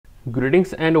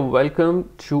Greetings and welcome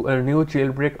to a new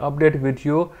jailbreak update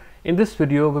video. In this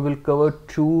video we will cover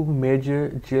two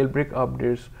major jailbreak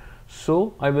updates.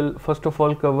 So I will first of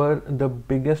all cover the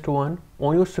biggest one.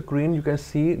 On your screen you can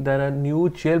see that a new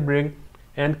jailbreak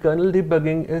and kernel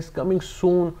debugging is coming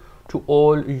soon to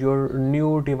all your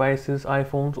new devices,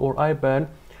 iPhones or iPad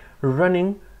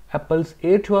running Apple's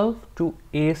A12 to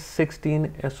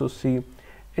A16 SoC,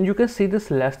 and you can see this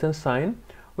less than sign,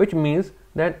 which means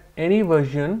that any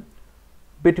version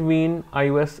between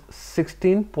iOS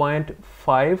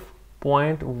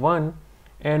 16.5.1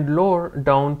 and lower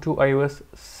down to iOS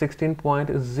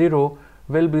 16.0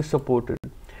 will be supported.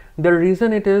 The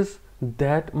reason it is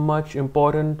that much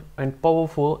important and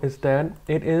powerful is that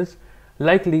it is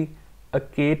likely a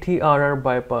KTRR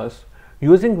bypass,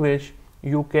 using which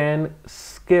you can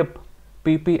skip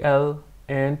PPL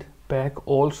and pack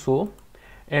also,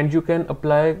 and you can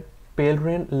apply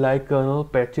Burhan like kernel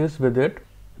patches with it.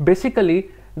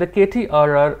 Basically, the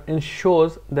KTRR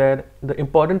ensures that the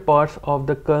important parts of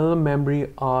the kernel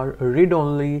memory are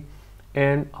read-only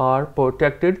and are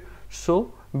protected.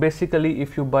 So basically,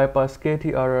 if you bypass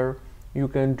KTRR, you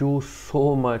can do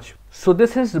so much. So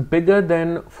this is bigger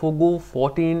than Fugu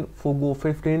 14, Fugu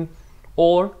 15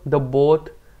 or the both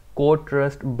code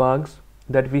trust bugs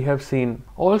that we have seen.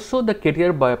 Also, the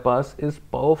KTRR bypass is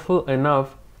powerful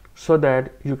enough so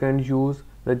that you can use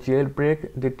the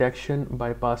jailbreak detection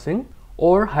bypassing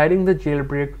or hiding the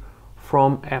jailbreak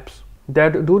from apps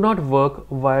that do not work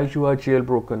while you are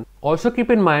jailbroken. Also keep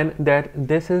in mind that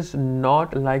this is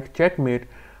not like checkmate,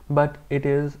 but it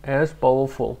is as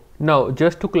powerful. Now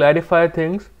just to clarify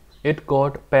things, it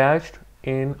got patched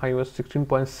in iOS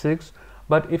 16.6,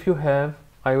 but if you have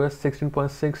iOS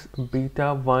 16.6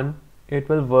 beta 1, it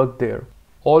will work there.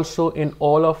 Also, in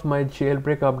all of my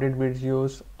jailbreak update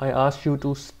videos, I asked you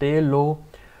to stay low.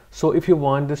 So if you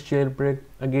want this jailbreak,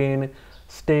 again,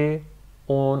 stay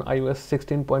on iOS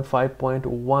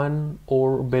 16.5.1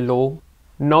 or below.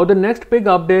 Now the next big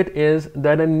update is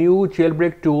that a new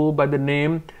jailbreak tool by the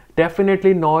name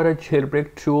Definitely Not a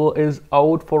Jailbreak tool is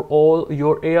out for all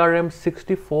your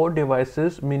Arm64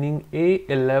 devices, meaning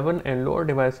A11 and lower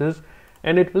devices,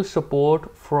 and it will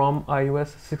support from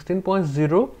iOS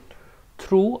 16.0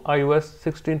 through iOS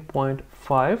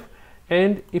 16.5.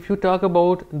 And if you talk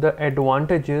about the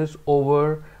advantages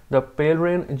over the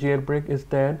Burhan jailbreak is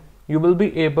that you will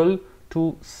be able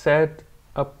to set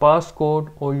a passcode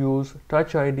or use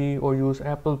Touch ID or use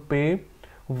Apple Pay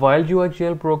while you are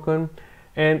jailbroken.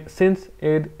 And since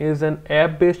it is an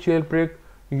app-based jailbreak,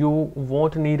 you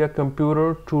won't need a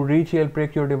computer to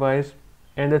re-jailbreak your device.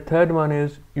 And the third one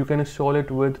is you can install it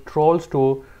with Troll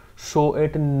Store, so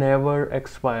it never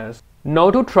expires.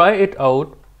 Now to try it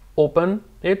out, open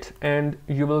it and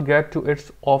you will get to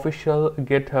its official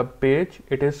GitHub page.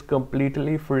 It is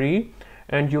completely free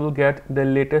and you will get the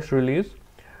latest release.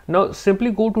 Now simply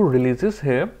go to releases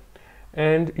here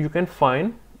and you can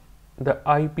find the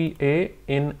IPA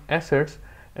in assets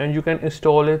and you can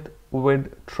install it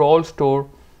with Troll Store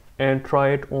and try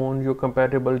it on your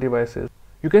compatible devices.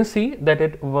 You can see that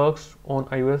it works on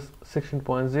iOS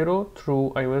 16.0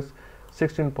 through iOS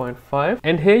 16.5,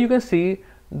 and here you can see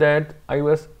that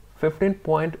iOS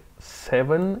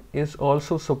 15.7 is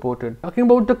also supported. Talking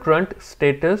about the current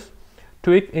status,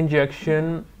 tweak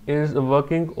injection is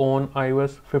working on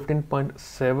iOS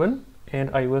 15.7 and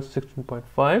iOS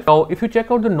 16.5. Now if you check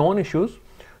out the known issues,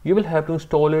 you will have to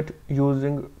install it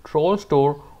using Troll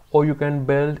Store or you can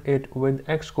build it with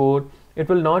Xcode. It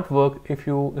will not work if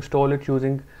you install it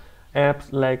using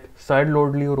apps like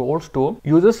Sideloadly or Troll Store.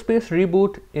 User space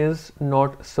reboot is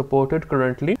not supported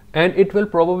currently, and it will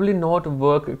probably not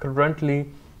work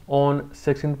currently on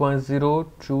 16.0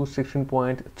 to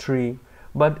 16.3,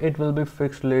 but it will be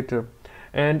fixed later.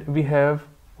 And we have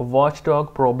a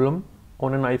watchdog problem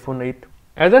on an iPhone 8.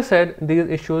 As I said, these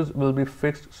issues will be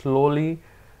fixed slowly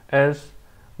as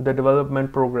the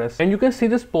development progress. And you can see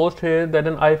this post here that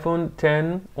an iPhone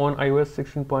 10 on iOS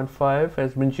 16.5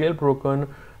 has been jailbroken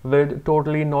with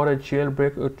Totally Not a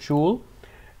Jailbreak tool,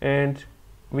 and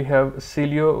we have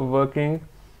Celio working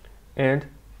and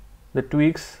the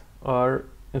tweaks are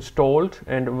installed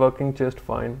and working just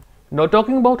fine. Now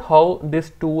talking about how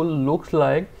this tool looks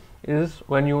like is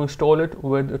when you install it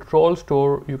with Troll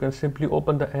Store, you can simply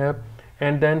open the app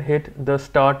and then hit the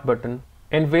start button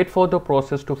and wait for the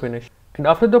process to finish. And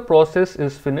after the process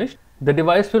is finished, the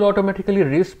device will automatically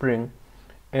respring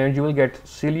and you will get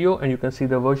Celio, and you can see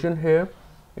the version here.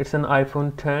 It's an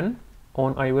iPhone 10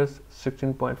 on iOS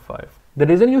 16.5. The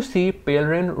reason you see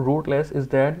Burhan rootless is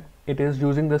that it is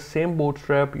using the same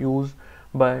bootstrap used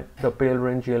by the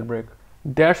Burhan jailbreak.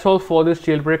 That's all for this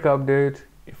jailbreak update.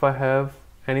 If I have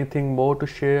anything more to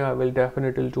share, I will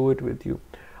definitely do it with you.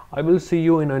 I will see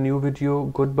you in a new video.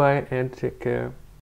 Goodbye and take care.